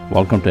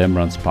Welcome to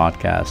Emron's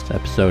podcast,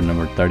 episode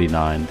number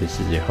 39. This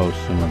is your host,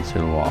 Suman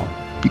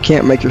Silwal. You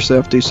can't make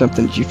yourself do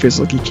something that you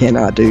physically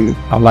cannot do.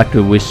 I'd like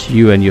to wish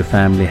you and your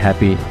family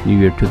happy New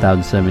Year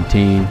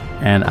 2017.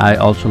 And I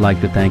also like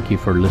to thank you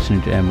for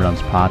listening to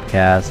Emron's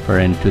podcast for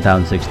in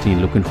 2016.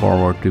 Looking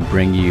forward to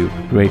bring you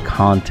great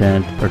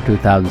content for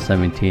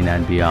 2017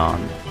 and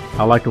beyond.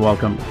 I'd like to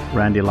welcome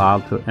Randy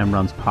Lyle to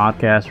Emron's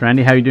podcast.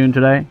 Randy, how are you doing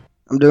today?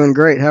 I'm doing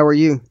great. How are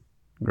you?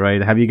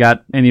 Great. Have you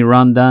got any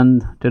run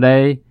done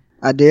today?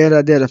 I did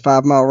a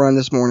 5-mile run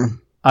this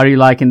morning. Are you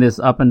liking this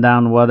up and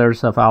down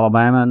weathers of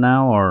Alabama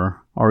now,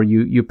 or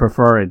you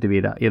prefer it to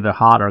be either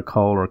hot or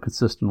cold or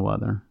consistent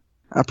weather?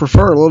 I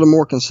prefer a little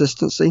more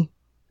consistency.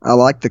 I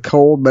like the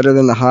cold better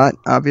than the hot,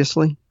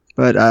 obviously,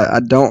 but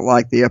I don't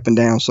like the up and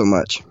down so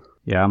much.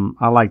 Yeah,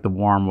 I like the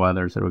warm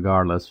weathers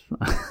regardless.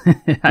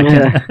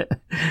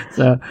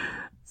 Yeah.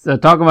 So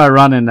talk about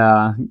running.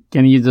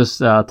 Can you just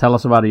tell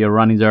us about your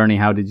running journey?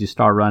 How did you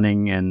start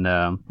running, and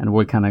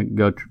we'll kind of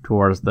go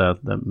towards the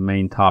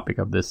main topic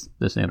of this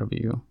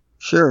interview.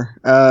 Sure.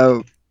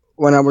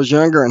 When I was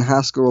younger in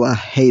high school, I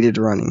hated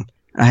running.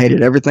 I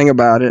hated everything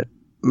about it.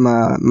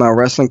 My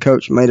wrestling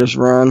coach made us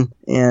run,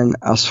 and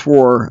I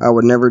swore I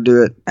would never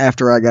do it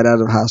after I got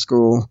out of high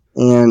school.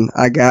 And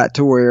I got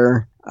to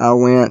where I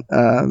went,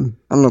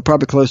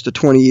 probably close to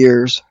 20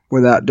 years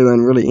without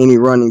doing really any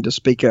running to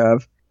speak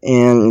of.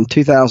 And in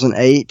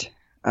 2008,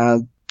 I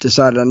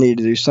decided I needed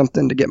to do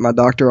something to get my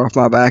doctor off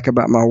my back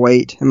about my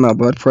weight and my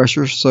blood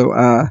pressure. So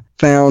I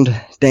found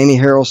Danny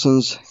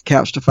Harrelson's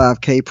Couch to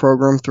 5K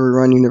program through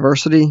Run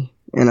University,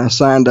 and I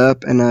signed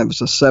up, and it was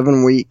a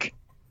 7-week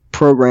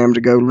program to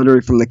go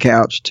literally from the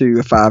couch to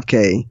a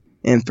 5K.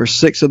 And for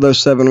 6 of those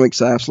 7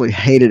 weeks, I absolutely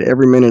hated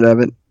every minute of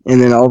it.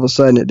 And then all of a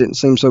sudden, it didn't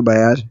seem so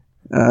bad.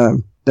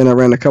 Then I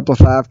ran a couple of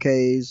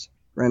 5Ks,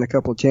 ran a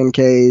couple of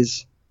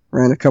 10Ks,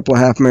 ran a couple of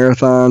half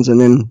marathons,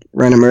 and then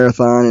ran a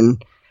marathon,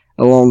 and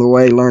along the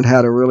way learned how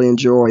to really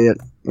enjoy it,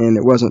 and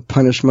it wasn't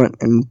punishment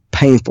and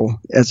painful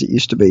as it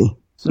used to be.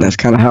 So that's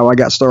kind of how I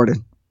got started.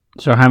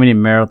 So how many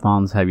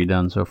marathons have you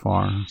done so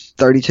far?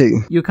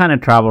 32. You kind of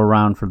travel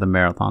around for the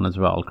marathon as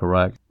well,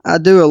 correct? I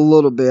do a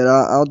little bit.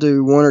 I'll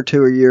do 1 or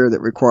 2 a year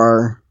that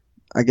require,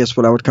 I guess,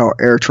 what I would call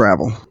air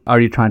travel. Are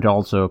you trying to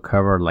also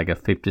cover like a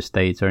 50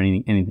 states or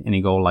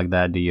any goal like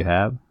that do you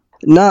have?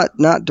 Not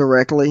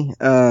directly.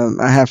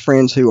 I have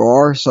friends who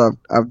are, so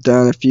I've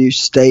done a few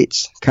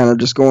states, kind of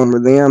just going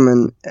with them,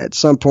 and at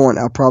some point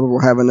I probably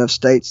will have enough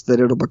states that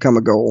it'll become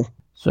a goal.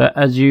 So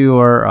as you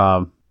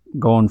are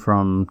going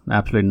from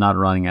absolutely not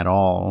running at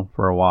all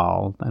for a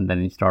while, and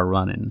then you start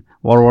running,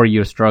 what were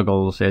your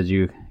struggles as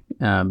you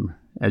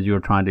were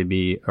trying to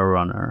be a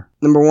runner?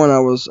 Number one, I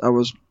was a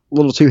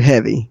little too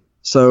heavy,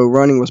 so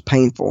running was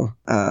painful.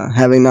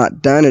 Having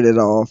not done it at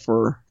all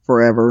for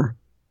forever.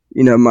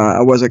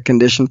 I wasn't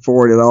conditioned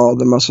for it at all.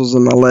 The muscles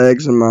in my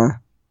legs and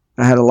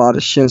I had a lot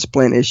of shin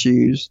splint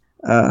issues.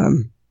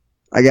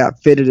 I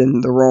got fitted in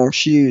the wrong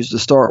shoes to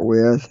start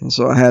with, and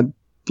so I had,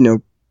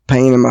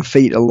 pain in my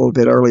feet a little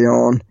bit early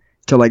on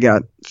till I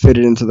got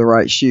fitted into the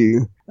right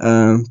shoe.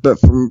 But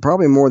from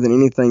probably more than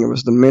anything, it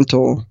was the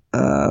mental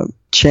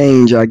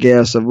change, I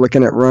guess, of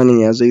looking at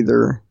running as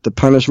either the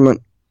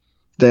punishment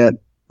that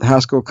high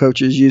school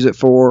coaches use it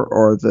for,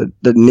 or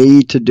the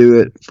need to do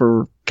it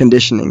for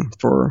conditioning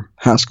for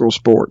high school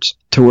sports,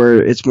 to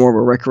where it's more of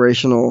a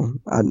recreational.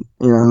 I'm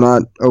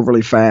not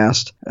overly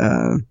fast.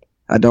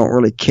 I don't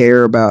really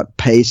care about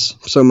pace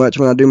so much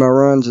when I do my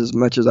runs, as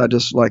much as I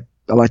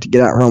like to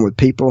get out and run with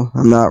people.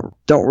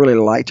 Don't really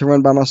like to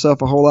run by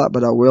myself a whole lot,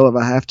 but I will if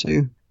I have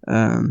to.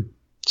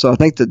 So I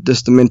think that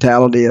just the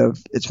mentality of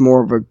it's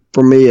more of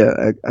for me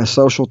a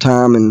social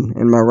time,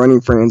 and my running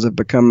friends have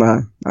become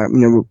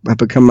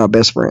my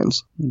best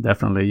friends.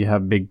 Definitely, you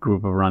have a big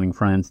group of running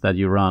friends that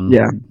you run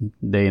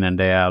day in and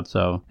day out.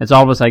 So it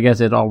always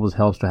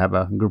helps to have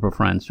a group of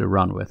friends to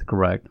run with.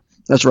 Correct?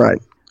 That's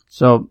right.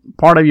 So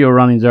part of your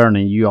running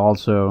journey, you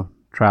also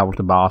traveled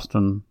to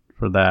Boston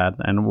for that.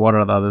 And what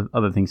are the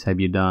other things have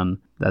you done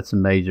that's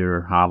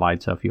major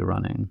highlights of your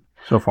running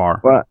so far?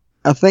 Well,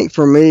 I think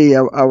for me,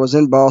 I was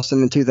in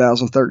Boston in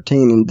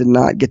 2013 and did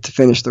not get to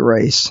finish the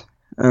race.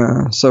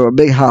 So a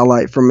big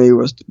highlight for me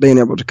was being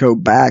able to go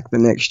back the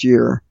next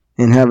year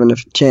and having a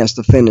chance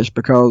to finish,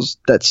 because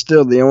that's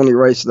still the only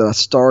race that I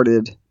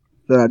started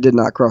that I did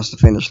not cross the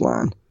finish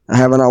line. I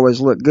haven't always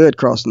looked good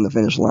crossing the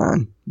finish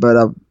line, but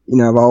I've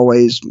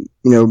always,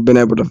 been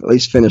able to at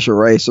least finish a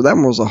race. So that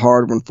one was a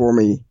hard one for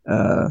me,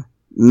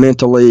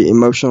 mentally,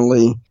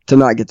 emotionally, to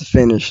not get to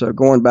finish. So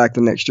going back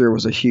the next year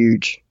was a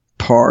huge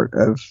part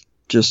of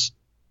just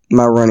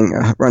my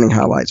running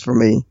highlights for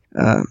me.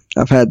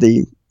 I've had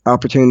the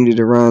opportunity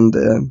to run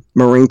the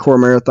Marine Corps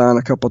Marathon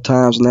a couple of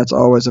times, and that's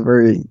always a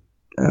very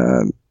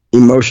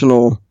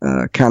emotional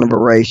kind of a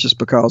race, just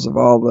because of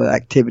all the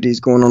activities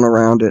going on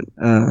around it.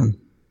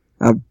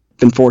 I've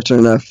been fortunate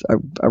enough.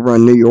 I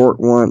run New York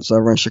once. I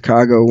run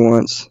Chicago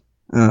once.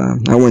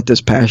 I went this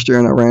past year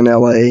and I ran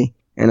LA.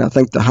 And I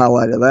think the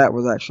highlight of that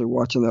was actually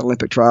watching the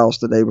Olympic trials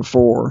the day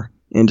before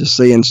and just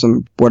seeing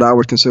some what I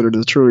would consider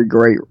the truly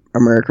great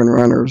American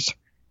runners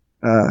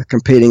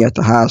competing at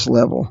the highest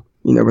level.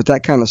 But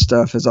that kind of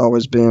stuff has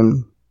always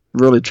been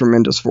really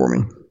tremendous for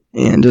me.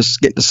 And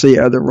just get to see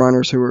other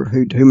runners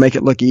who make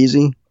it look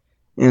easy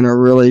and are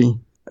really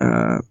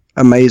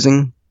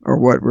amazing are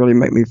what really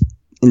make me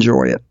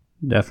enjoy it.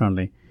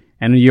 Definitely.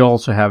 And you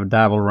also have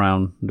dabbled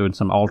around doing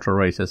some ultra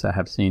races. I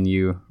have seen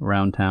you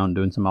around town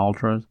doing some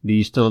ultras. Do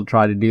you still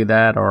try to do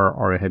that,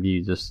 or have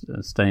you just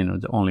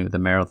staying only with the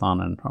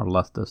marathon or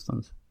less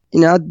distance?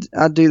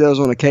 I do those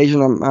on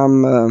occasion.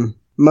 I'm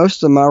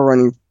most of my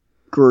running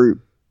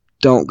group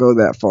don't go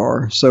that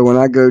far. So when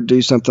I go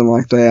do something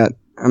like that,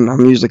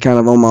 I'm usually kind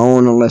of on my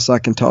own unless I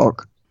can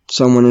talk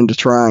someone into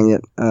trying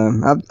it.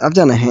 I've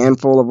done a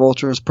handful of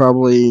ultras,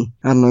 probably,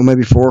 I don't know,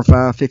 maybe 4 or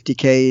 5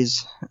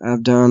 50Ks.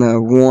 I've done a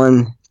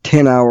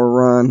 10-hour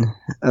run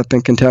up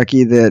in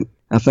Kentucky that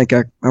I think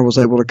I was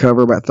able to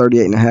cover about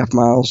 38.5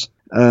 miles.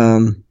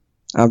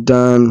 I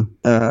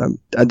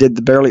did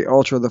the Bearly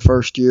Ultra the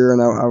first year,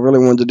 and I really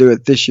wanted to do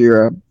it this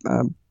year.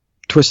 I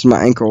twisted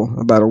my ankle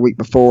about a week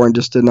before and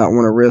just did not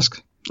want to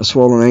risk a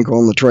swollen ankle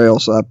on the trail,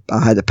 so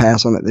I had to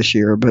pass on it this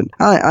year. But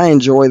I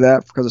enjoy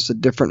that because it's a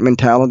different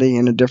mentality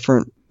and a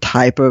different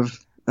type of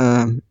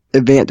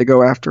event to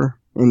go after.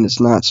 And it's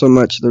not so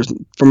much,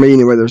 for me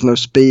anyway, there's no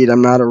speed.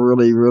 I'm not a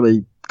really,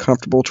 really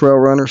comfortable trail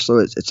runner, so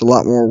it's a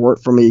lot more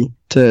work for me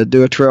to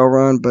do a trail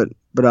run, but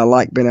I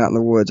like being out in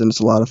the woods, and it's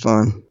a lot of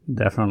fun.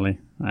 Definitely.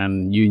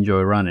 And you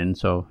enjoy running,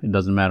 so it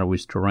doesn't matter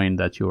which terrain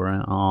that you're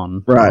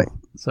on. Right.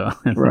 So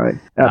right.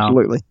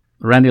 Absolutely.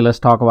 Randy, let's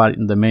talk about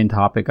the main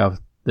topic of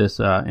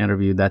this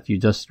interview, that you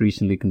just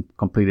recently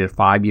completed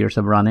 5 years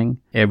of running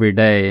every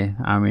day.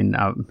 I mean,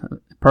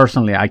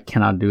 personally, I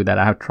cannot do that.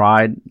 I have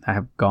tried. I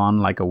have gone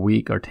like a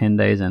week or 10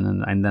 days,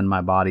 and then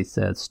my body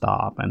said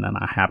stop, and then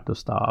I have to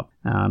stop.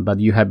 But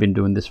you have been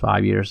doing this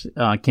 5 years.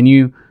 Can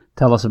you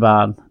tell us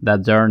about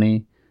that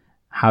journey?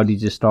 How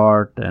did you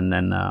start? And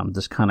then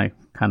just kind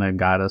of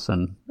guide us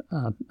and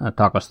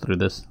talk us through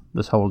this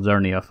whole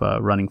journey of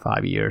running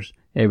 5 years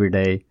every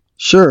day.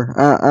 Sure.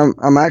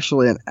 I'm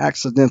actually an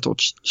accidental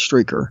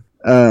streaker.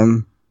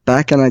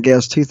 Back in, I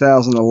guess,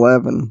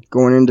 2011,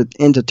 going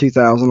into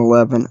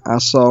 2011, I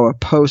saw a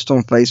post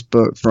on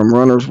Facebook from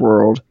Runner's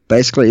World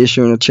basically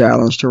issuing a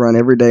challenge to run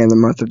every day in the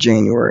month of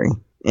January.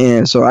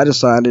 And so I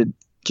decided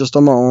just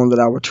on my own that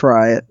I would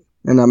try it.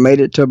 And I made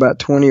it to about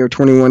 20 or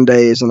 21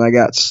 days, and I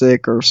got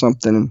sick or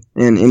something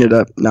and ended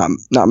up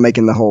not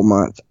making the whole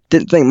month.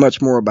 Didn't think much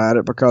more about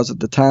it because at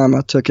the time I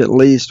took at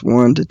least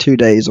 1 to 2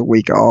 days a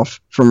week off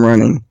from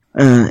running.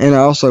 And I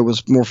also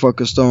was more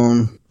focused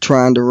on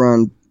trying to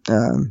run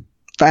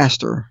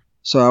faster.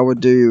 So I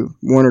would do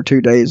 1 or 2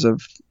 days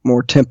of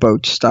more tempo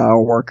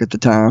style work at the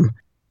time.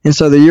 And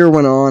so the year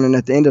went on, and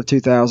at the end of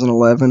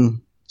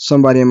 2011,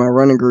 somebody in my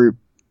running group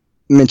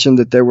mentioned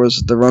that there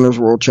was the Runner's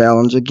World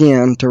Challenge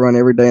again to run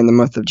every day in the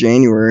month of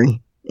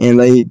January. And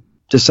they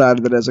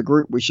decided that as a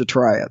group we should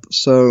try it.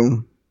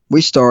 So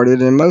we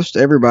started, and most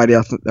everybody,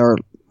 or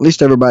at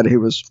least everybody who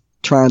was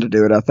trying to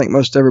do it, I think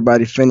most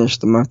everybody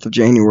finished the month of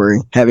January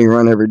having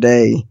run every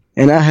day.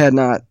 And I had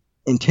not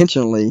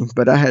intentionally,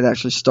 but I had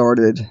actually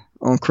started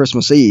on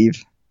Christmas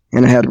Eve,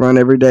 and I had run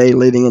every day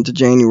leading into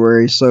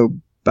January. So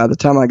by the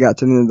time I got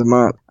to the end of the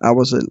month, I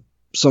was at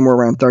somewhere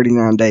around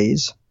 39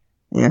 days.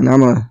 And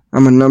I'm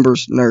a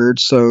numbers nerd,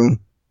 so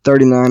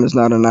 39 is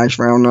not a nice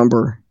round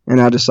number. And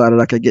I decided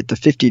I could get to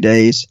 50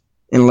 days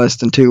in less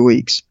than 2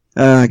 weeks.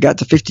 I got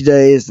to 50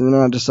 days, and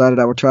then I decided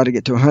I would try to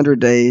get to 100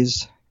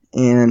 days.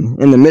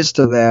 And in the midst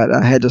of that,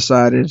 I had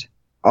decided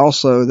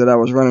also that I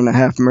was running a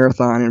half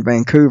marathon in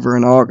Vancouver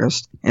in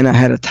August, and I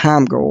had a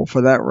time goal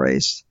for that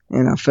race.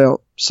 And I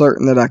felt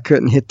certain that I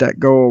couldn't hit that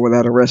goal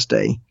without a rest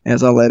day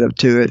as I led up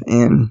to it.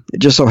 And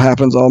it just so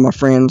happens all my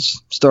friends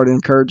started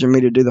encouraging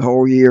me to do the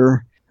whole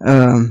year.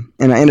 And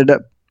I ended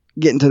up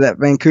getting to that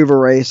Vancouver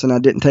race, and I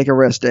didn't take a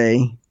rest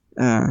day.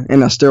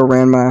 And I still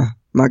ran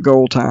my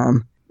goal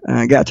time.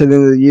 I got to the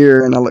end of the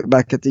year, and I looked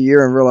back at the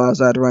year and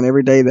realized I'd run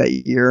every day that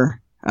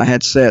year. I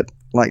had set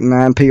like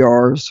 9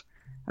 PRs.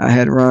 I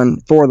had run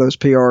 4 of those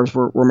PRs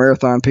were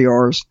marathon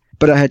PRs,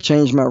 but I had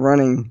changed my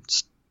running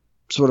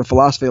sort of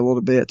philosophy a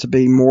little bit to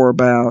be more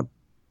about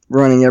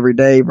running every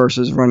day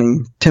versus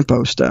running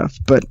tempo stuff.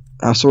 But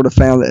I sort of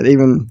found that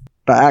even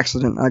by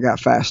accident, I got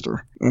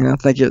faster. And I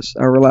think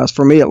I realized,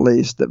 for me at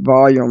least, that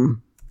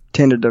volume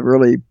tended to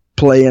really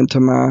play into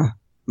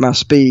my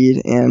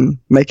speed and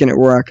making it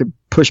where I could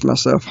push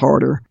myself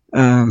harder.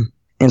 And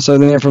so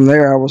then from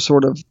there, I was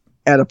sort of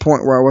at a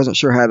point where I wasn't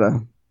sure how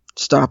to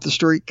stop the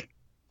streak.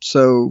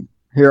 So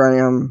here I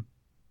am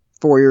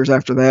 4 years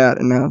after that,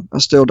 and I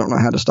still don't know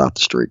how to stop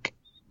the streak.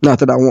 Not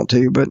that I want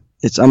to, but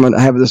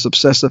I have this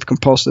obsessive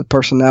compulsive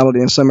personality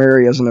in some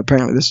areas, and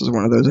apparently this is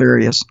one of those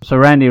areas. So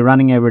Randy,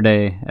 running every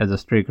day as a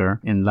streaker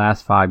in the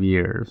last 5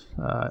 years,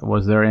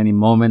 was there any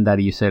moment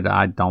that you said,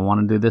 I don't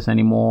want to do this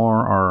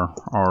anymore,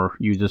 or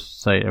you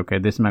just say, okay,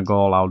 this is my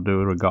goal, I'll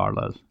do it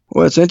regardless?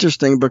 Well, it's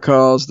interesting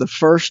because the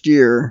first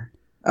year,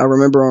 I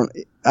remember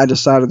I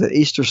decided that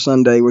Easter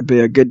Sunday would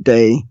be a good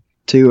day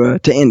to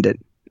end it.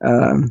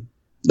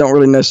 don't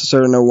really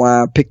necessarily know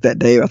why I picked that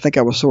day. I think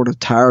I was sort of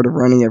tired of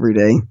running every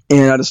day,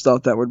 and I just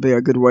thought that would be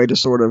a good way to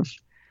sort of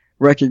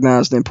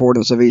recognize the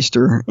importance of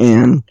Easter,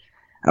 and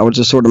I would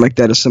just sort of make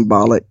that a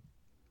symbolic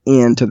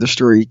end to the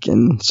streak.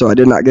 And so I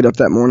did not get up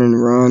that morning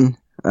and run.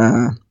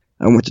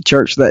 I went to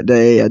church that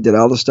day. I did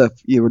all the stuff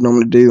you would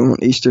normally do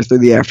on Easter through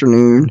the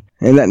afternoon.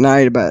 And that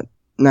night, about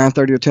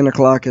 9:30 or 10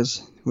 o'clock,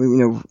 as we,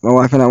 my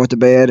wife and I went to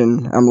bed,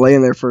 and I'm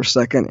laying there for a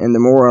second. And the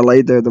more I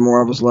laid there, the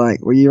more I was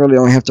like, well, you really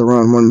only have to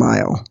run 1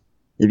 mile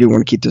if you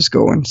want to keep this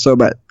going. So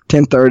about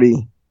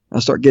 10:30, I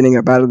start getting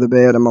up out of the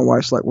bed, and my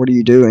wife's like, what are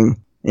you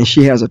doing? And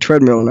she has a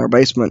treadmill in our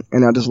basement.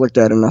 And I just looked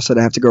at her and I said,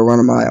 I have to go run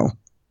a mile.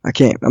 I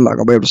can't. I'm not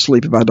going to be able to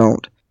sleep if I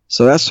don't.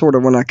 So that's sort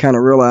of when I kind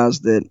of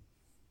realized that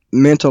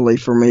mentally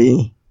for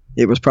me,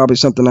 it was probably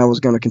something I was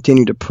going to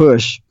continue to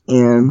push.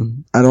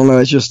 And I don't know,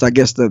 it's just, I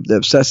guess the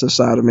obsessive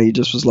side of me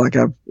just was like,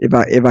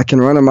 if I can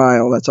run a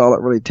mile, that's all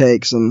it really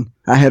takes. And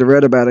I had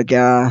read about a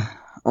guy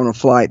on a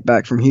flight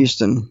back from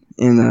Houston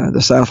in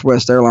the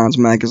Southwest Airlines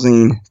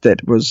magazine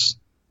that was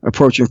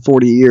approaching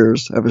 40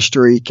 years of a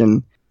streak.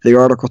 And the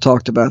article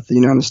talked about the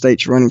United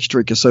States Running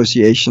Streak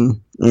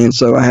Association. And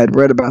so I had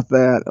read about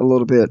that a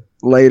little bit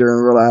later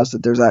and realized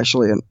that there's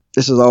actually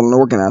this is all an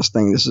organized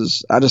thing.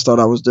 I just thought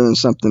I was doing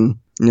something,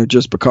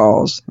 just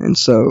because. And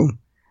so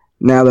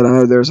now that I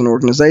know there's an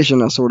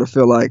organization, I sort of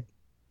feel like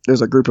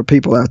there's a group of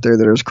people out there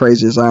that are as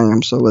crazy as I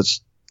am. So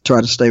let's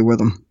try to stay with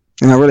them.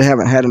 And I really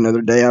haven't had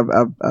another day.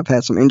 I've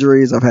had some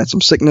injuries. I've had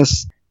some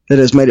sickness that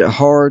has made it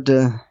hard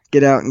to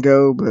get out and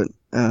go. But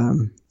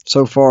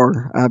so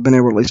far, I've been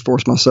able to at least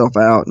force myself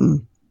out.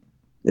 And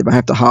if I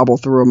have to hobble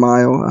through a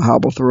mile, I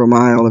hobble through a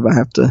mile. If I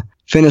have to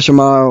finish a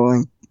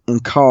mile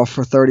and cough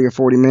for 30 or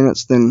 40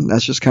 minutes, then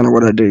that's just kind of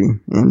what I do.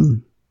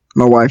 And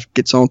my wife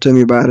gets on to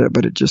me about it,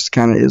 but it just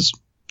kind of is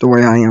the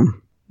way I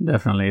am.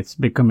 Definitely. It's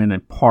becoming a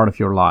part of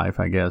your life,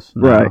 I guess.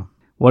 Now. Right.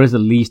 What is the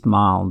least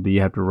mile do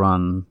you have to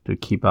run to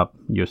keep up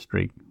your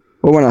streak?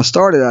 Well, when I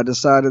started, I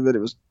decided that it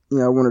was,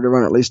 I wanted to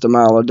run at least a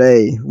mile a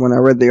day. When I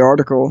read the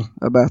article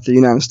about the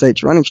United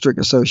States Running Streak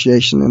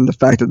Association and the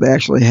fact that they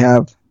actually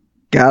have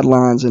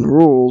guidelines and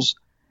rules,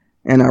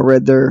 and I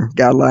read their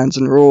guidelines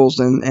and rules,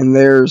 and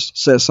theirs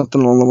says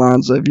something along the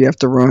lines of you have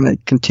to run a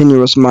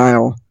continuous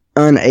mile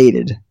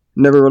unaided.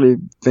 Never really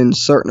been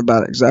certain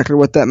about exactly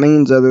what that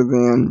means, other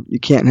than you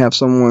can't have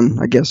someone,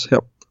 I guess,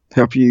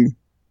 help you,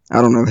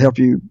 help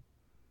you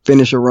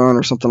finish a run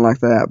or something like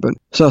that. But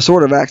so I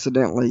sort of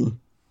accidentally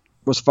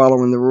was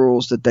following the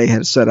rules that they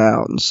had set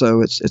out, and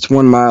so it's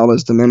 1 mile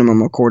is the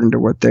minimum according to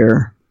what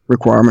their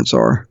requirements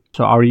are.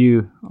 So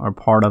are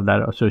part of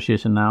that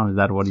association now? Is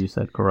that what you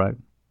said, correct?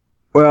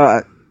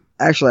 Well,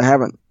 I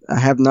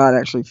have not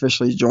actually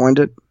officially joined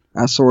it.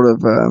 I sort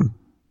of,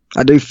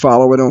 I do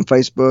follow it on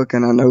Facebook,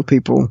 and I know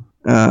people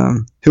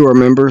who are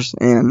members,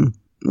 and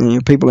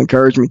people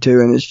encourage me to,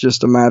 and it's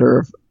just a matter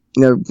of,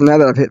 now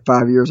that I've hit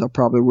 5 years, I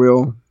probably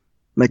will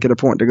make it a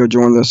point to go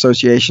join the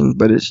association,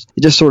 but it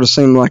just sort of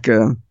seemed like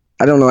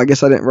I don't know, I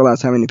guess I didn't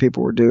realize how many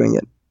people were doing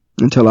it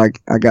until I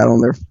got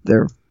on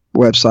their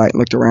website and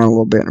looked around a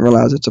little bit and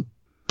realized it's a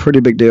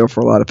pretty big deal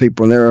for a lot of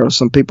people, and there are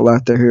some people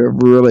out there who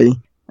have really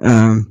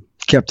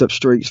kept up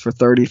streaks for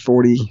 30,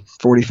 40,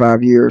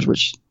 45 years,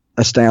 which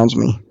astounds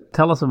me.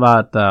 Tell us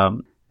about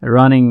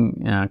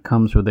running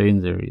comes with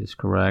injuries,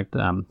 correct?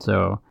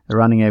 So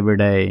running every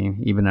day,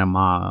 even a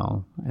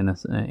mile, in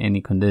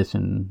any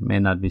condition may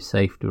not be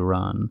safe to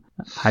run.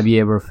 Have you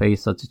ever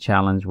faced such a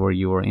challenge where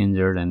you were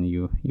injured and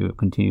you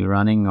continue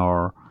running,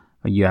 or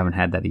you haven't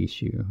had that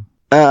issue?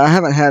 I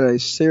haven't had a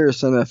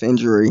serious enough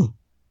injury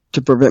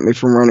to prevent me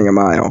from running a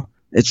mile.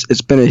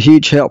 It's been a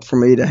huge help for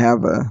me to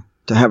have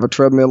a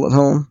treadmill at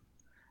home,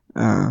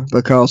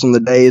 because on the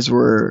days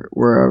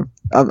where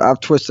I've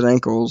twisted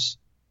ankles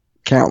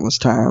countless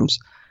times,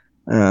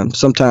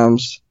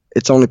 sometimes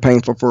it's only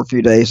painful for a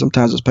few days,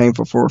 sometimes it's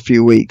painful for a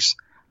few weeks.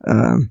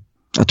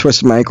 I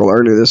twisted my ankle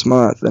earlier this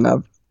month, and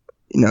I've,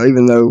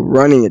 even though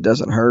running it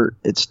doesn't hurt,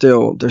 there's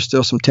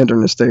still some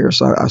tenderness there,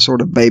 so I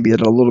sort of baby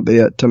it a little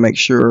bit to make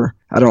sure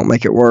I don't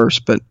make it worse.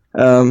 But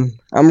I'm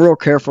real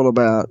careful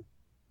about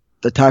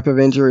the type of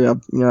injury.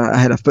 I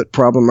had a foot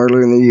problem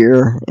earlier in the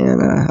year,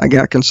 and I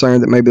got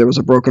concerned that maybe there was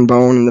a broken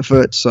bone in the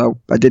foot, so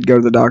I did go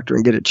to the doctor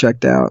and get it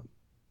checked out.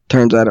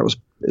 Turns out it was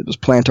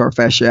plantar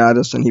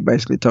fasciitis, and he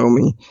basically told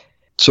me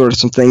sort of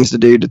some things to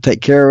do to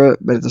take care of it,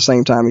 but at the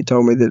same time he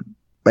told me that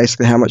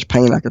basically how much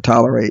pain I could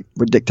tolerate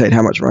would dictate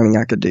how much running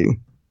I could do.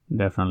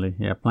 Definitely.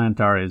 Yeah,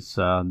 plantar is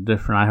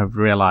different. I have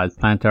realized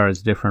plantar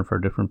is different for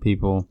different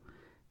people.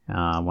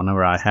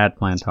 Whenever I had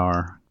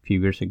plantar a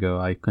few years ago,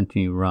 I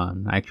continued to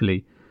run. I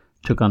actually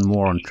took on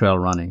more on trail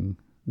running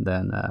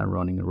than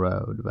running a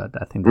road, but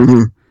I think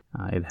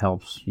it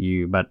helps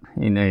you. But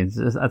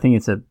I think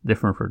it's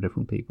different for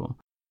different people.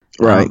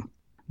 Right.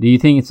 Do you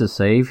think it's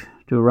safe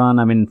to run?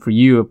 I mean, for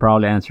you,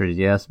 probably the answer is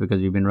yes, because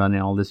you've been running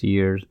all these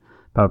years.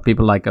 But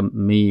people like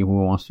me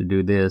who wants to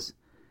do this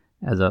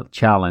as a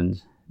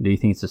challenge, do you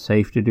think it's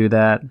safe to do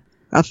that?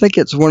 I think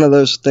it's one of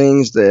those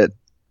things that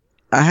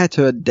I had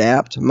to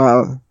adapt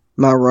my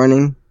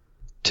running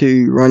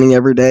to running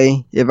every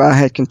day. If I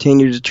had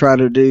continued to try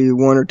to do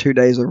 1 or 2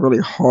 days of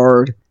really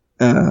hard,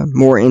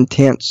 more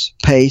intense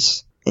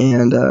pace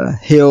and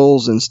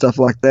hills and stuff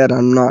like that,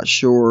 I'm not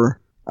sure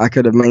I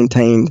could have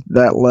maintained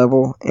that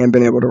level and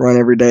been able to run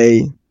every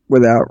day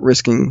without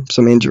risking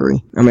some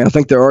injury. I mean, I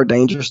think there are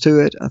dangers to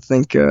it. I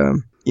think,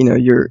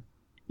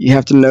 you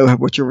have to know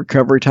what your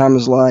recovery time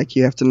is like.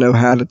 You have to know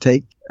how to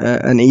take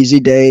an easy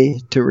day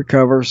to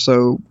recover.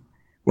 So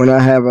when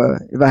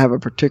if I have a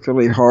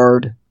particularly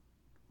hard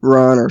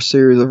run or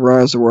series of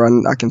runs where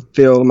I can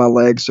feel my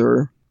legs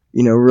are,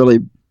 really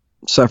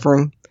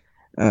suffering,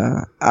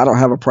 I don't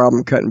have a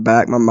problem cutting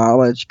back my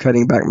mileage,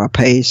 cutting back my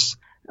pace.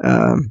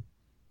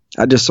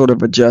 I just sort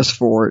of adjust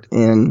for it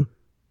and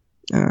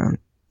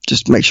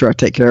just make sure I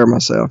take care of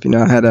myself.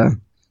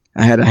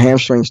 I had a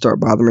hamstring start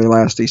bothering me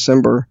last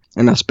December,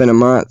 and I spent a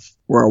month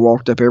where I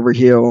walked up every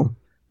hill.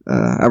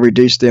 I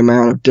reduced the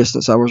amount of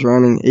distance I was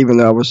running, even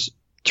though I was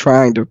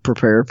trying to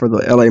prepare for the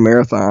LA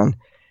Marathon,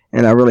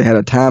 and I really had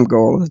a time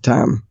goal at the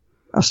time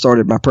I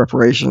started my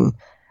preparation.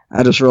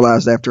 I just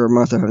realized after a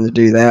month of having to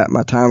do that,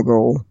 my time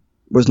goal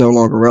was no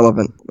longer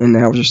relevant, and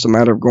now it was just a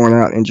matter of going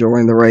out,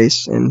 enjoying the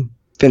race, and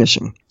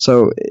finishing.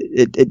 So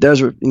it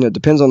does,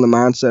 depends on the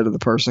mindset of the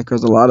person,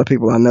 because a lot of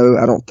people I know,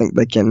 I don't think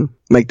they can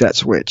make that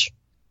switch.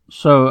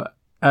 So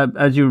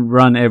as you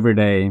run every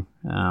day,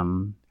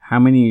 how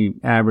many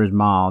average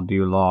mile do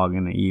you log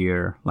in a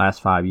year,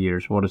 last 5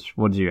 years? What is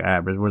your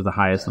average? What is the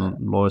highest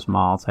and lowest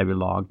miles have you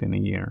logged in a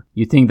year?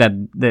 You think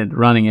that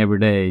running every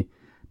day,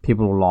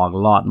 people will log a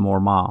lot more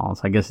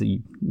miles. I guess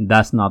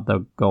that's not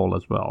the goal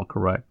as well,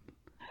 correct?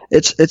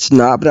 It's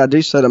not, but I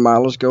do set a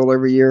mileage goal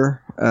every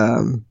year.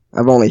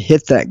 I've only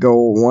hit that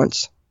goal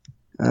once.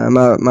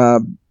 My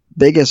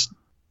biggest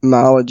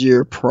mileage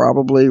year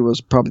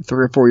was probably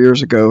 3 or 4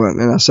 years ago,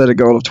 and I set a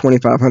goal of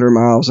 2,500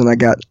 miles, and I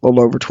got a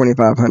little over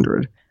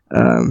 2,500.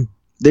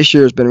 This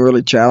year has been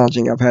really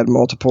challenging. I've had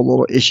multiple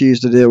little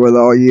issues to deal with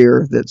all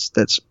year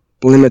that's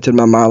limited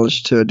my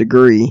mileage to a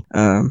degree,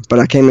 but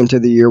I came into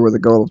the year with a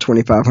goal of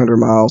 2,500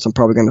 miles. I'm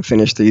probably going to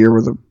finish the year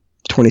with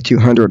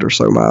 2,200 or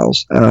so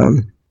miles.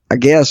 I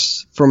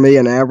guess for me,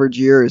 an average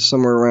year is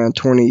somewhere around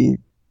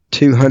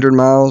 2,200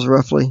 miles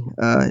roughly.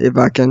 If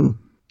I can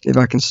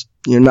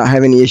not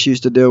have any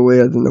issues to deal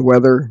with and the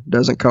weather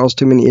doesn't cause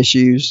too many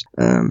issues,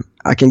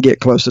 I can get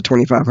close to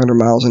 2,500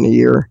 miles in a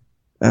year.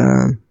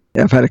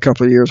 I've had a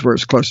couple of years where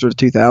it's closer to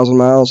 2,000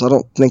 miles. I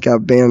don't think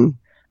I've been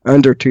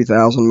under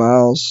 2,000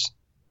 miles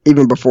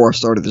even before I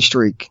started the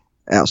streak,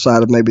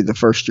 outside of maybe the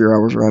first year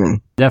I was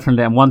running.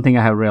 Definitely. And one thing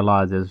I have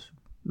realized is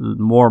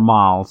more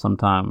miles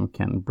sometimes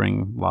can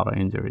bring a lot of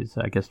injuries.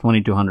 I guess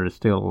 2,200 is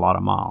still a lot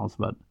of miles,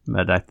 but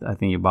I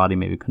think your body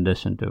may be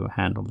conditioned to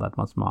handle that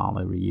much mile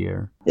every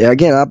year. Yeah,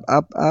 again,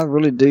 I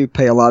really do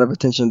pay a lot of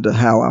attention to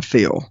how I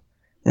feel.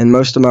 And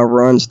most of my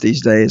runs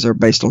these days are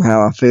based on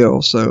how I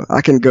feel. So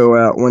I can go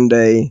out one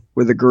day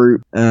with a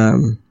group,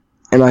 and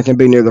I can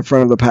be near the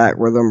front of the pack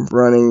with them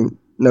running,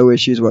 no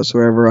issues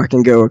whatsoever. I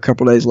can go a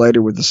couple days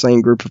later with the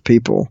same group of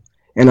people,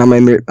 and I may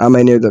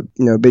be near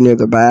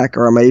the back,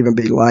 or I may even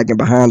be lagging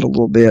behind a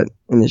little bit.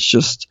 And it's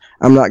just,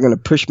 I'm not going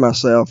to push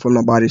myself when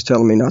my body's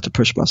telling me not to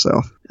push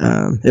myself.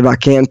 If I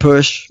can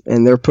push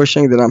and they're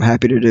pushing, then I'm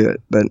happy to do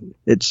it. But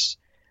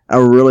I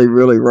really,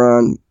 really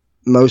run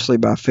mostly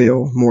by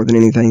feel more than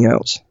anything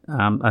else.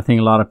 I think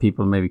a lot of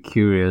people may be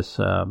curious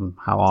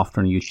how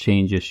often you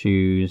change your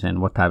shoes and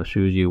what type of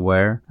shoes you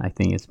wear. I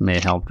think it may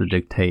help to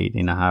dictate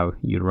how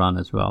you run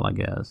as well, I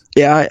guess.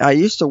 Yeah, I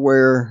used to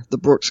wear the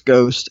Brooks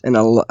Ghost, and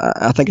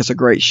I think it's a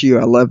great shoe.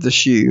 I love the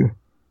shoe.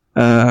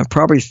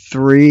 Probably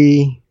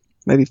 3,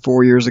 maybe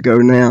 4 years ago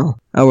now,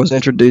 I was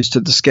introduced to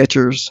the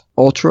Skechers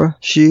Ultra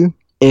shoe.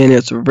 And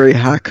it's a very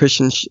high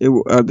cushion,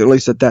 at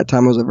least at that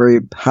time, it was a very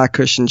high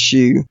cushion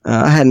shoe.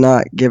 I had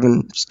not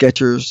given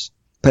Skechers,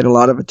 paid a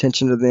lot of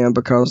attention to them,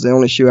 because the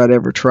only shoe I'd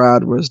ever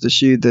tried was the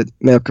shoe that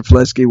Mel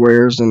Keflezighi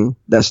wears, and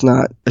that's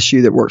not a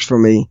shoe that works for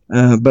me.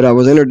 But I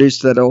was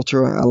introduced to that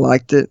Ultra. I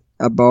liked it.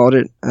 I bought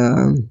it.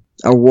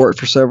 I wore it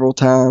for several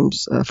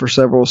times, for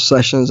several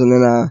sessions, and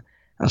then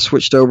I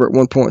switched over at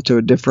one point to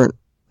a different,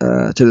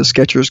 to the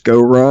Skechers Go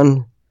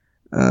Run,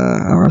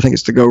 or I think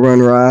it's the Go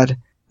Run Ride.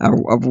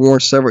 I've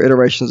worn several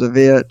iterations of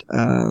it.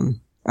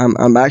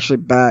 I'm actually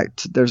back.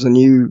 There's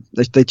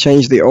they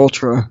changed the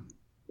Ultra,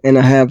 and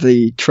I have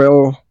the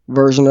trail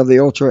version of the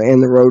Ultra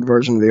and the road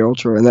version of the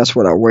Ultra, and that's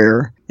what I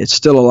wear. It's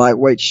still a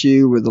lightweight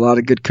shoe with a lot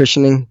of good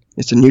cushioning.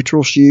 It's a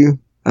neutral shoe.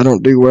 I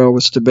don't do well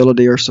with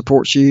stability or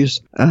support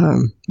shoes,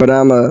 but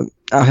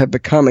I have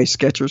become a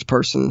Skechers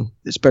person,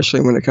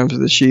 especially when it comes to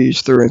the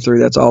shoes through and through.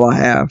 That's all I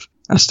have.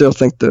 I still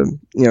think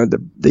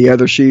the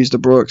other shoes, the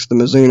Brooks, the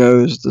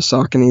Mizunos, the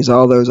Sauconys,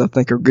 all those I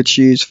think are good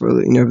shoes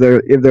for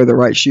if they're the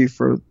right shoe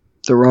for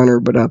the runner.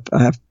 But I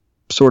have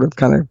sort of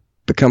kind of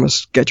become a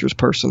Skechers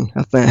person.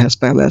 I think has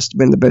found that's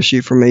been the best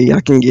shoe for me.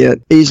 I can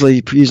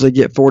usually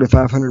get 400 to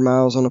 500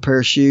 miles on a pair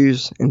of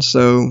shoes, and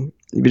so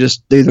if you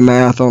just do the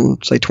math on,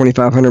 say,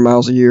 2,500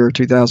 miles a year or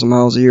 2,000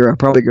 miles a year, I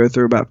probably go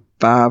through about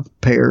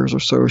 5 pairs or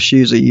so of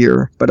shoes a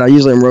year. But I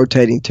usually am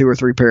rotating 2 or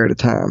 3 pair at a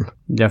time.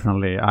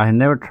 Definitely. I had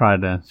never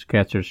tried the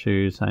Skechers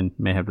shoes. I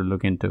may have to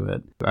look into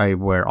it. I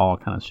wear all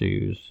kind of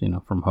shoes,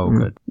 from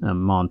Hoka,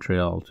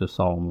 Montreal to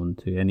Salomon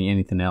to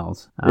anything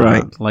else.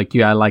 Right. Like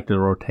you, I like to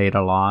rotate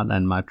a lot,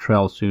 and my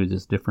trail shoes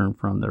is different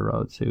from the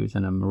road shoes,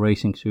 and my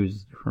racing shoes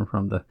is different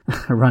from the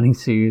running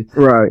shoes.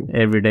 Right.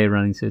 Everyday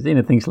running shoes,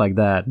 things like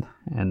that.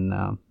 And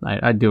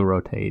I do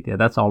rotate. Yeah,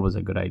 that's always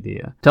a good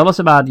idea. Tell us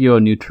about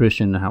your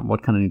nutrition.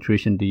 What kind of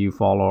nutrition do you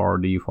follow, or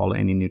do you follow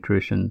any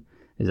nutrition?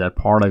 Is that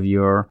part of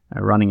your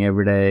running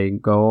everyday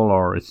goal,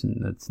 or it's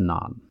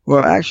not?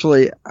 Well,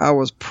 actually, I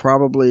was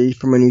probably,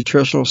 from a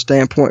nutritional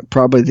standpoint,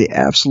 probably the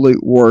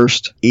absolute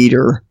worst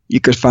eater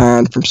you could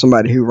find from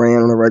somebody who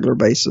ran on a regular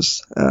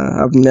basis.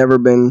 I've never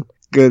been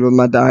good with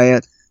my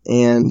diet,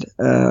 and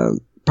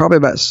probably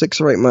about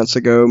 6 or 8 months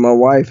ago, my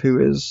wife, who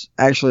is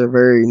actually a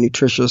very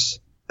nutritious,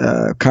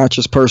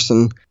 conscious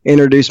person,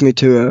 introduced me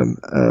to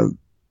a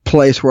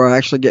place where I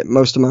actually get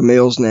most of my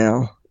meals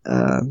now.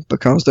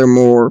 Because they're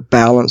more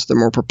balanced, they're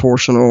more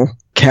proportional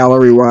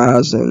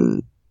calorie-wise,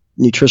 and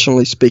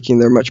nutritionally speaking,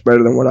 they're much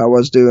better than what I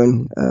was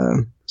doing.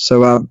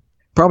 So I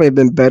probably have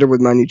been better with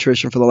my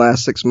nutrition for the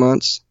last 6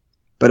 months,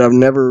 but I've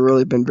never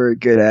really been very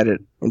good at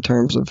it in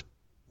terms of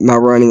my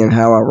running and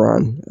how I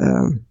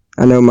run.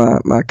 I know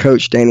my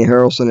coach, Danny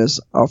Harrelson, has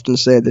often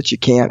said that you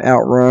can't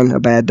outrun a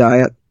bad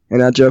diet.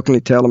 And I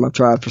jokingly tell him I've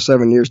tried for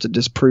 7 years to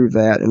disprove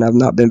that, and I've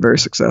not been very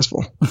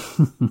successful.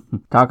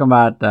 Talk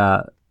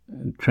about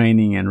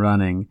training and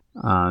running.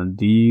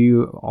 Do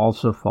you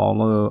also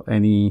follow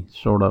any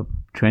sort of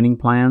training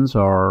plans,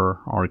 or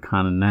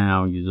kind of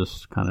now you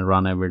just kind of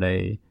run every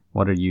day?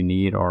 What do you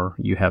need, or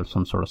you have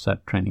some sort of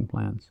set training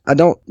plans? I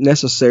don't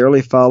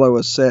necessarily follow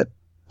a set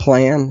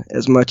plan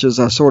as much as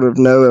I sort of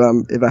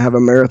know if I have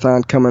a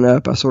marathon coming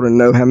up, I sort of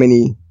know how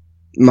many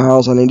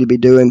miles I need to be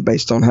doing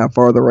based on how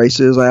far the race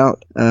is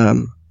out.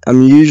 I'm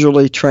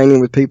usually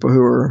training with people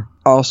who are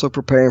also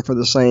preparing for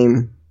the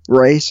same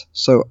race,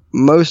 so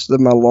most of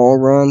my long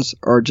runs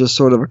are just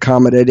sort of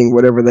accommodating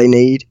whatever they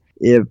need.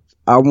 If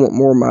I want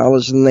more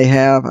mileage than they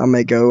have, I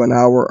may go an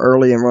hour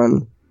early and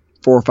run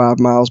 4 or 5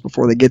 miles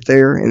before they get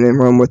there, and then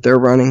run what they're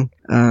running.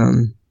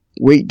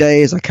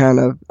 Weekdays, I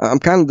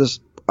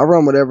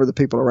run whatever the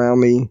people around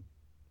me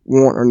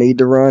want or need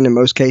to run in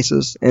most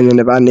cases, and then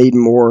if I need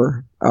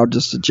more, I'll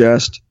just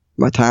adjust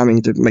my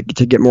timing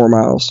to get more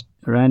miles.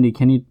 Randy,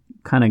 can you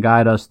kind of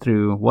guide us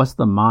through what's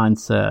the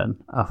mindset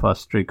of a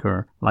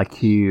streaker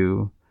like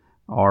you,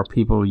 or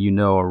people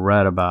or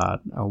read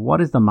about?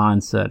 What is the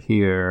mindset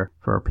here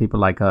for people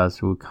like us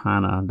who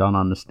kind of don't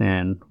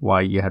understand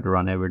why you have to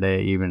run every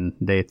day, even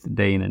day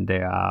in and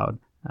day out?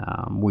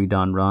 We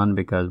don't run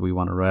because we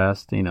want to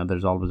rest.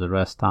 There's always a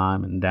rest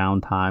time and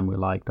downtime we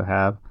like to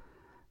have.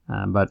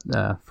 But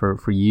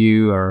for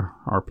you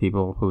or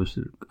people who's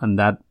on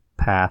that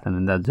path and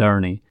in that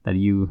journey, that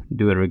you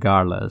do it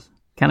regardless,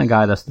 kind of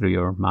guide us through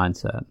your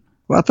mindset.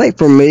 Well, I think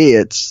for me,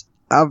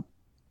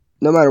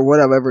 no matter what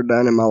I've ever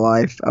done in my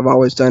life, I've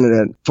always done it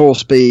at full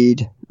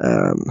speed,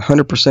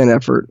 100%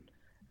 effort.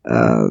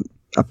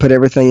 I put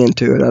everything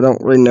into it. I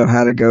don't really know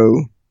how to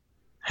go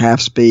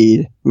half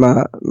speed.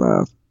 My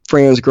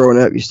friends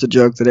growing up used to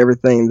joke that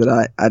everything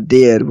that I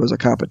did was a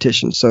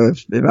competition. So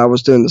if I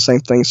was doing the same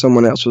thing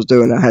someone else was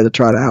doing, I had to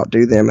try to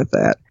outdo them at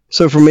that.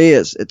 So for me,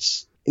 it's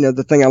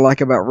the thing I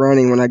like about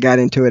running when I got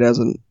into it as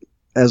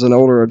an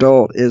older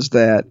adult is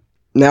that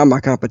now my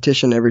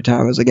competition every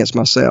time is against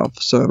myself.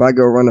 So if I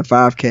go run a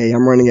 5K,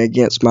 I'm running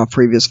against my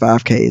previous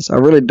 5Ks. I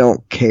really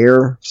don't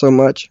care so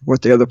much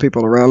what the other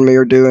people around me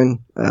are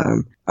doing.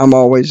 I'm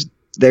always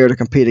there to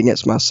compete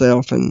against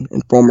myself in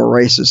former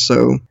races.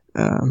 So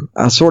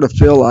I sort of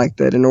feel like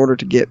that in order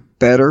to get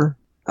better,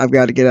 I've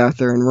got to get out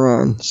there and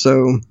run.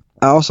 So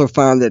I also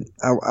find that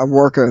I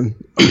work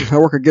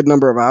a good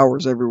number of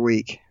hours every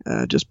week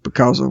just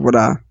because of what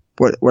I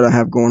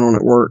have going on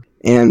at work.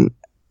 And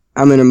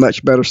I'm in a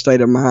much better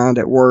state of mind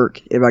at work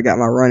if I got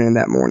my run in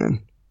that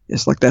morning.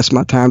 It's like that's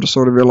my time to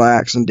sort of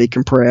relax and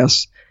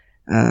decompress.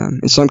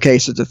 In some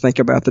cases, to think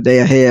about the day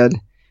ahead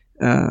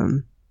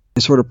and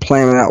sort of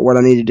planning out what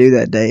I need to do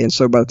that day. And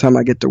so by the time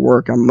I get to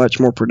work, I'm much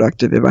more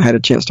productive if I had a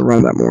chance to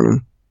run that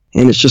morning.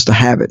 And it's just a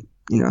habit.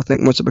 I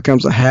think once it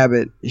becomes a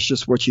habit, it's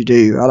just what you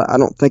do. I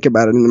don't think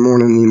about it in the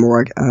morning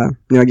anymore.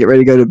 I get ready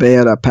to go to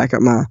bed. I pack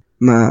up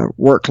my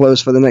work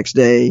clothes for the next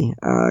day,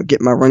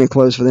 get my running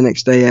clothes for the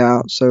next day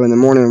out. So in the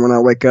morning when I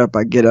wake up,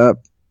 I get up,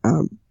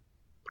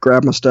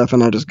 grab my stuff,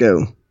 and I just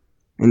go.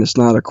 And it's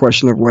not a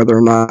question of whether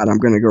or not I'm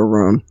going to go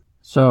run.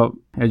 So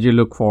as you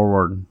look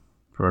forward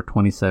for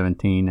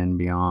 2017 and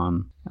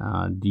beyond,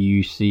 do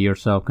you see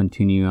yourself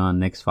continue on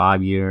next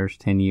 5 years,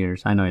 10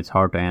 years? I know it's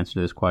hard to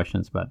answer these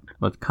questions,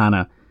 but kind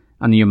of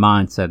on your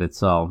mindset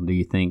itself, do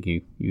you think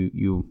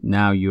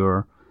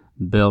you're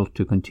built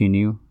to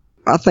continue?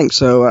 I think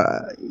so.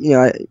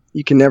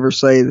 You can never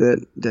say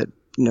that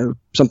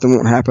something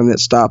won't happen that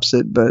stops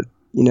it, but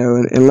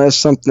unless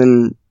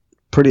something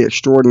pretty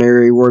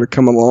extraordinary were to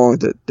come along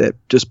that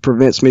just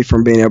prevents me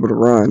from being able to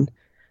run,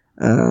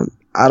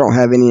 I don't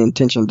have any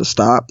intention to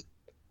stop.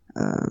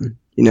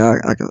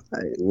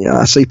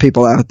 I see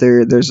people out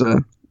there. There's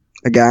a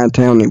guy in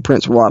town named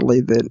Prince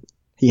Watley that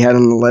he had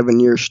an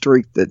 11-year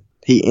streak that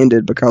he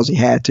ended because he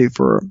had to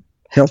for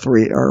health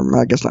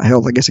I guess not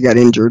health. I guess he got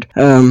injured.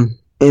 And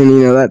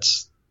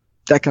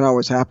that can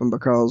always happen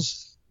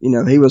because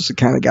he was the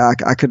kind of guy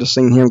I could have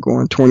seen him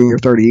going 20 or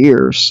 30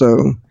 years.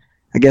 So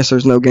I guess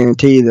there's no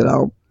guarantee that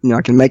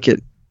I can make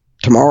it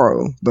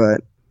tomorrow.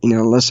 But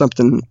unless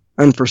something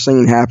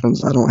unforeseen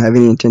happens, I don't have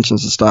any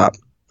intentions to stop.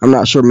 I'm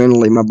not sure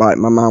mentally my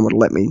mind would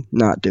let me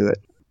not do it.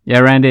 Yeah,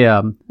 Randy,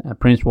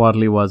 Prince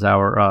Watley was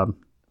our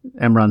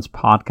MRuns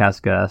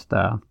podcast guest,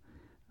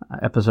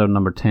 episode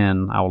number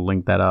 10. I will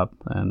link that up,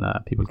 and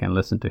people can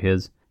listen to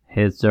his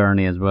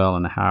journey as well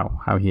and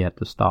how he had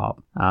to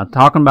stop.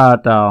 Talking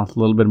about a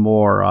little bit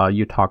more,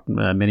 you talked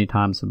many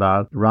times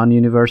about Run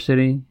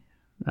University,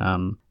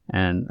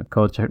 and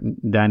Coach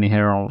Danny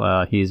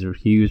Harrell, he's a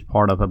huge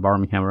part of a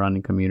Birmingham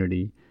running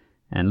community.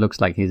 And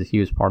looks like he's a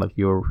huge part of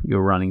your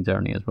running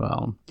journey as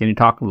well. Can you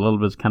talk a little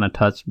bit, kind of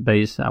touch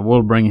base? I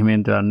will bring him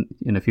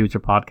in a future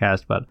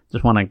podcast, but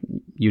just want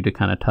you to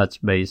kind of touch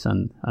base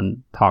and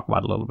talk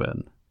about it a little bit.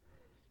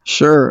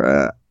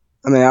 Sure.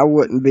 I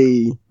wouldn't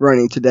be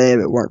running today if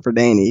it weren't for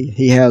Danny.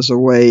 He has a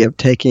way of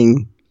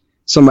taking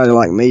somebody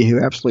like me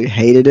who absolutely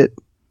hated it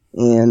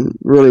and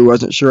really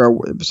wasn't sure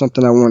it was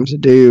something I wanted to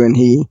do, and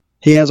he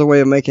has a way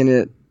of making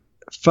it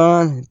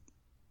fun,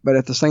 but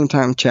at the same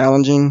time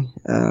challenging.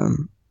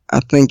 I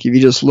think if you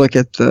just look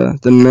at the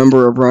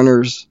number of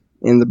runners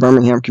in the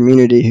Birmingham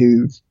community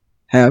who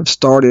have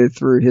started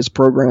through his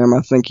program,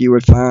 I think you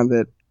would find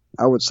that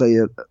I would say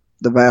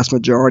the vast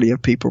majority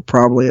of people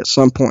probably at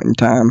some point in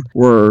time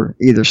were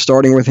either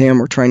starting with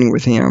him or training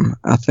with him.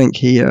 I think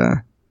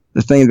the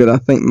thing that I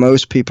think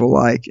most people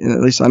like, and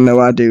at least I know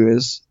I do,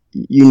 is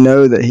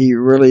that he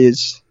really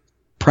is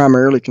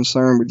primarily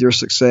concerned with your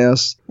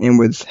success and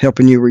with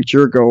helping you reach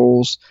your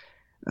goals.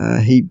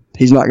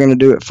 He's not going to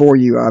do it for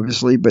you,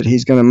 obviously, but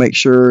he's going to make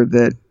sure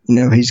that,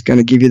 he's going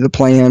to give you the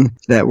plan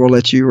that will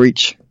let you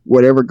reach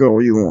whatever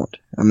goal you want.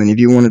 If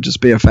you want to just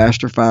be a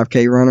faster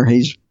 5K runner,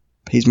 he's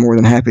more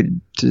than happy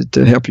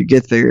to help you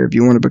get there. If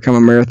you want to become a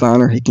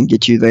marathoner, he can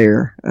get you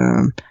there.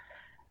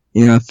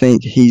 I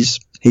think he's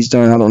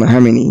done, I don't know how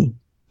many,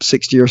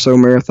 60 or so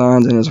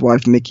marathons, and his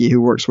wife Mickey,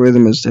 who works with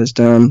him, has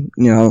done,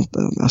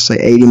 I say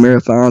 80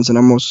 marathons in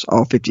almost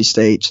all 50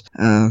 states.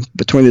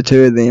 Between the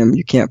two of them,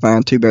 you can't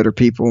find two better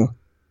people.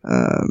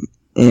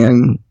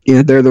 And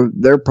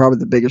they're probably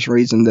the biggest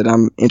reason that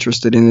I'm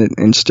interested in it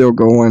and still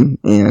going.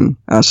 And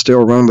I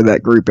still run with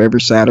that group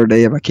every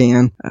Saturday if I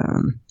can.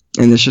 And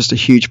it's just a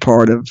huge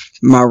part of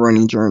my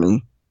running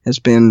journey has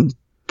been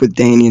with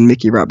Danny and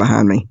Mickey right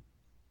behind me.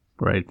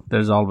 Great.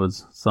 There's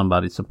always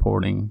somebody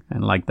supporting,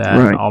 and like that,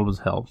 right. It always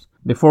helps.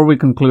 Before we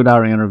conclude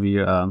our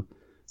interview,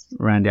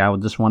 Randy, I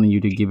would just want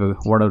you to give a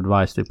word of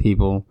advice to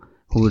people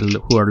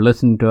who are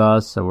listening to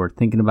us or are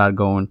thinking about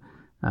going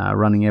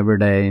running every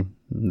day,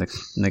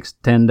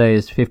 next 10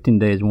 days, 15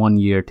 days, 1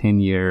 year, 10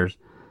 years.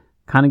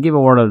 Kind of give a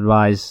word of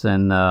advice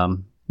and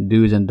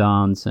do's and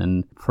don'ts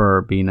and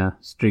for being a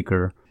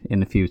streaker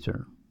in the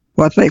future.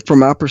 Well, I think from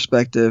my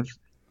perspective,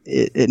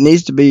 it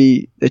needs to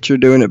be that you're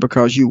doing it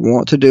because you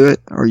want to do it,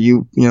 or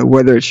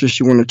whether it's just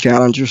you want to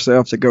challenge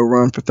yourself to go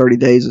run for 30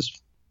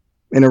 days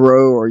in a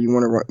row, or you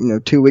want to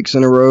run, 2 weeks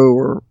in a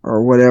row,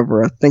 or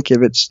whatever. I think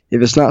if it's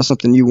not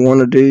something you want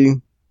to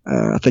do,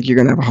 I think you're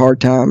going to have a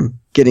hard time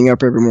getting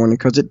up every morning,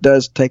 because it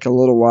does take a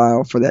little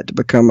while for that to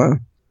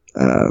become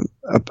a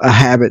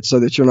habit, so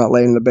that you're not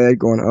laying in the bed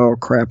going, oh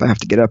crap, I have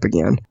to get up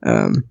again.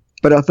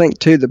 But I think,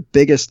 too, the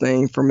biggest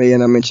thing for me,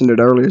 and I mentioned it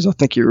earlier, is I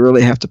think you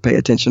really have to pay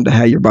attention to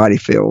how your body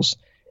feels.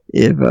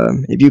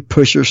 If you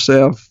push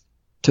yourself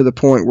to the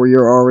point where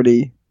you're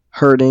already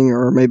hurting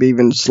or maybe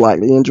even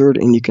slightly injured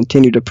and you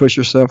continue to push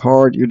yourself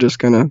hard, you're just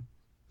going to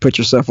put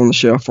yourself on the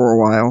shelf for a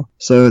while.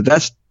 So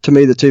that's, to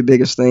me, the two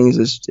biggest things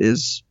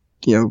is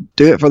do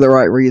it for the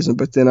right reason,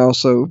 but then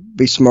also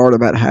be smart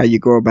about how you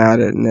go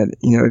about it. And that,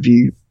 if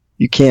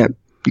you can't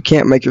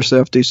make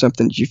yourself do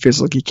something that you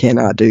physically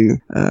cannot do.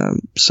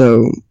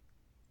 So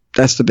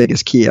that's the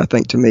biggest key, I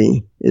think, to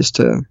me, is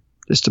to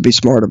be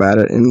smart about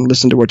it and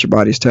listen to what your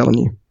body's telling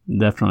you.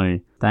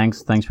 Definitely.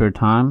 Thanks for your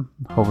time.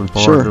 Hoping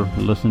forward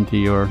to listening to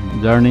your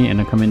journey in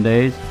the coming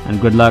days.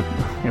 And good luck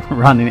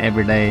running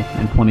every day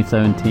in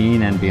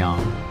 2017 and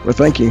beyond. Well,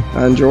 thank you.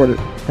 I enjoyed it.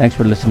 Thanks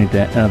for listening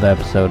to another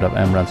episode of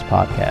MRuns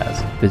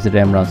Podcast. Visit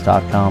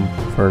mruns.com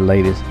for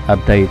latest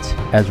updates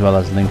as well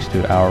as links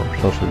to our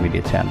social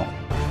media channel.